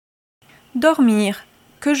Dormir,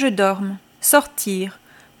 que je dorme. Sortir,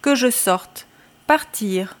 que je sorte.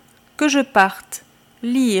 Partir, que je parte.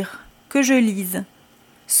 Lire, que je lise.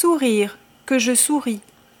 Sourire, que je souris.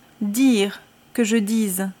 Dire, que je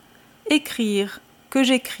dise. Écrire, que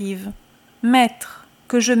j'écrive. Mettre,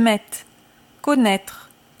 que je mette. Connaître,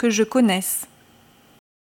 que je connaisse.